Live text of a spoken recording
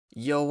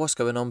Yo, what's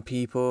going on,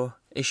 people?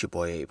 It's your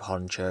boy Ape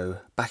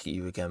Huncho, back at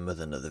you again with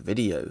another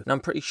video. And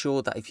I'm pretty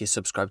sure that if you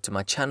subscribe to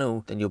my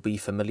channel, then you'll be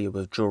familiar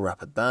with drill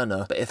rapper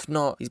Burna, but if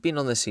not, he's been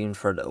on the scene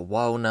for a little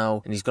while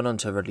now, and he's gone on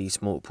to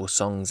release multiple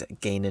songs,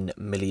 gaining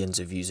millions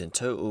of views in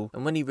total,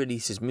 and when he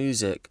releases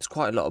music, there's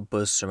quite a lot of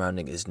buzz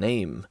surrounding his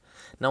name.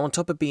 Now, on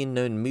top of being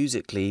known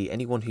musically,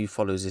 anyone who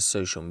follows his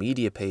social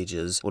media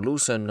pages will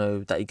also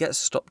know that he gets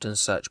stopped and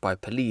searched by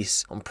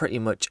police on pretty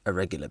much a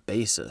regular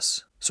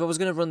basis. So I was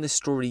going to run this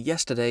story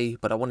yesterday,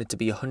 but I wanted to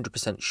be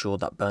 100% sure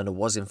that Burna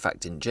was in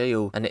fact in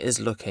jail, and it is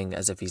looking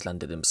as if he's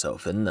landed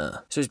himself in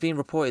there. So it's been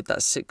reported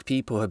that 6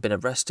 people have been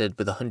arrested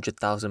with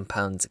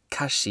 £100,000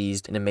 cash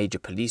seized in a major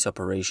police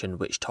operation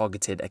which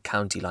targeted a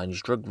county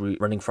lines drug route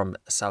running from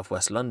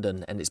southwest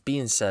London, and it's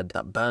being said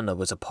that Burna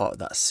was a part of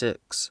that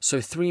 6.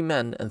 So 3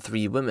 men and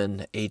 3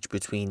 women aged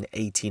between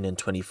 18 and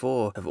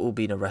 24 have all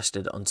been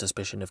arrested on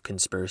suspicion of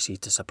conspiracy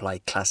to supply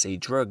Class A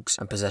drugs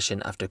and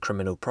possession after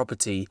criminal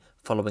property,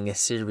 following a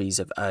series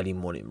of early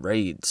morning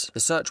raids. The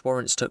search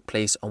warrants took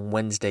place on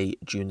Wednesday,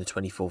 June the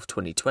 24th,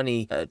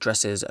 2020 at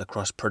addresses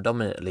across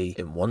predominantly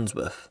in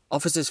Wandsworth.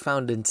 Officers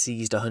found and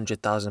seized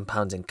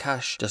 £100,000 in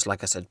cash, just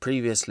like I said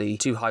previously,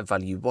 2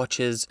 high-value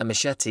watches, a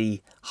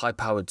machete,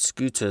 high-powered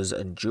scooters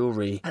and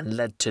jewellery, and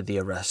led to the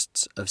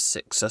arrests of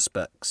 6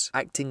 suspects.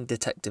 Acting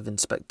Detective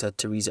Inspector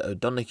Teresa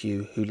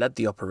O'Donoghue, who led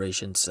the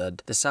operation,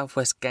 said, "The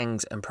Southwest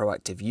Gangs and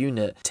Proactive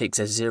Unit takes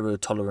a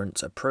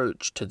zero-tolerance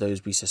approach to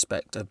those we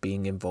suspect of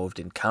being involved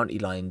in county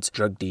lines,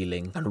 drug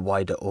dealing, and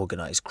wider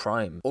organised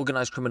crime.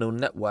 Organised criminal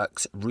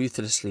networks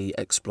ruthlessly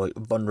exploit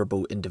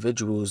vulnerable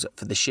individuals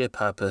for the sheer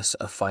purpose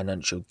of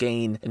financial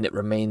gain, and it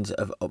remains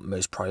of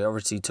utmost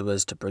priority to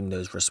us to bring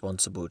those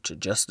responsible to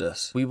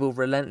justice. We will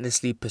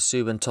relentlessly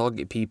pursue and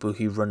target people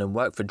who run and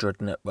work for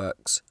drug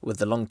networks, with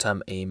the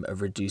long-term aim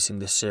of reducing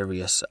the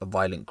serious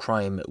violent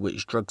crime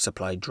which drug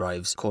supply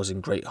drives,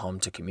 causing great harm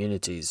to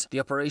communities."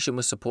 The operation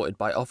was supported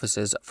by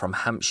officers from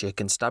Hampshire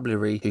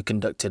Constabulary, who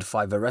conducted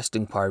 5 arrest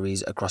inquiries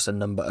across a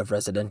number of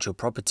residential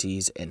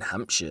properties in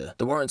Hampshire.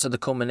 The warrants are the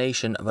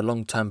culmination of a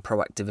long-term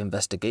proactive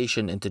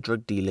investigation into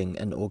drug dealing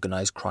and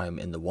organised crime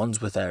in the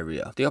Wandsworth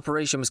area. The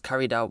operation was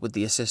carried out with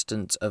the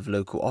assistance of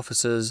local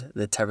officers,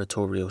 the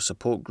Territorial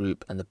Support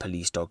Group, and the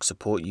Police Dog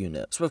Support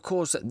Unit. So of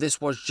course,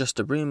 this was just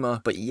a rumour,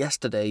 but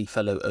yesterday,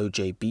 fellow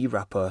OJB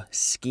rapper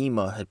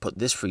Schema had put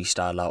this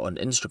freestyle out on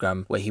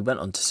Instagram, where he went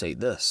on to say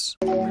this.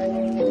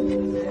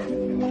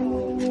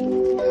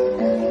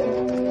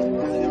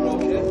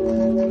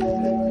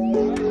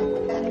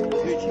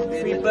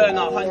 Burn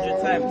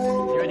 100 times, you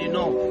already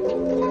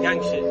know,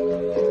 gang shit,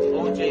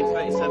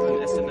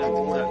 OJ37, S&M,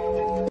 all that.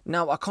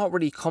 Now, I can't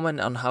really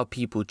comment on how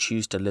people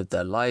choose to live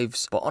their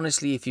lives, but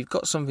honestly, if you've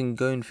got something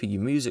going for you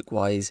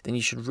music-wise, then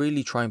you should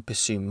really try and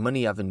pursue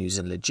money avenues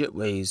in legit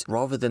ways,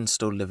 rather than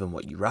still living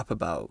what you rap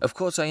about. Of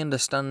course, I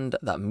understand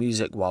that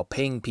music, while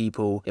paying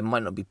people, it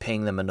might not be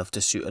paying them enough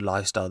to suit a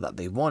lifestyle that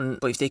they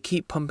want, but if they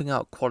keep pumping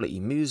out quality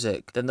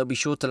music, then they'll be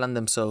sure to land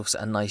themselves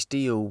a nice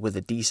deal with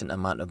a decent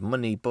amount of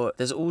money. But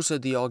there's also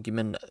the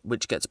argument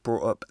which gets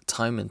brought up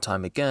time and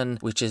time again,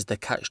 which is the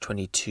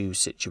catch-22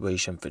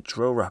 situation for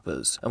drill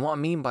rappers. And what I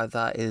mean by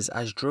that is,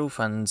 as drill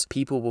fans,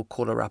 people will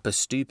call a rapper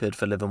stupid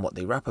for living what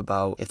they rap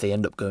about if they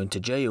end up going to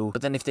jail,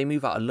 but then if they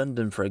move out of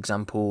London, for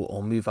example,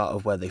 or move out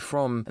of where they're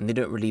from, and they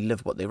don't really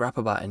live what they rap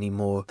about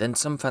anymore, then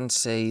some fans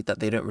say that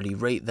they don't really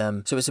rate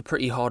them. So it's a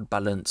pretty hard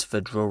balance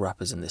for drill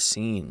rappers in this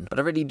scene. But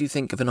I really do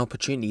think if an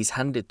opportunity is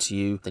handed to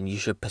you, then you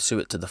should pursue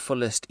it to the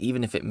fullest,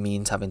 even if it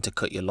means having to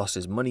cut your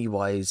losses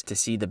money-wise to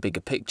see the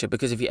bigger picture,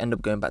 because if you end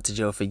up going back to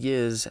jail for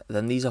years,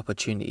 then these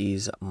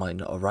opportunities might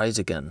not arise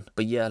again.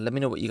 But yeah, let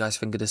me know what you guys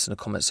think of this in the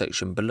comment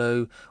section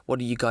below. What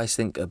do you guys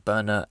think of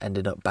Burna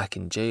ending up back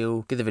in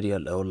jail? Give the video a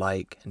little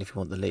like, and if you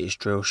want the latest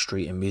drill,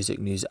 street and music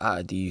news out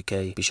of the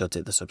UK, be sure to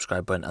hit the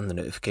subscribe button and the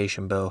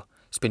notification bell.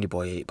 It's been your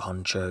boy Ape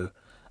Huncho,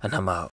 and I'm out.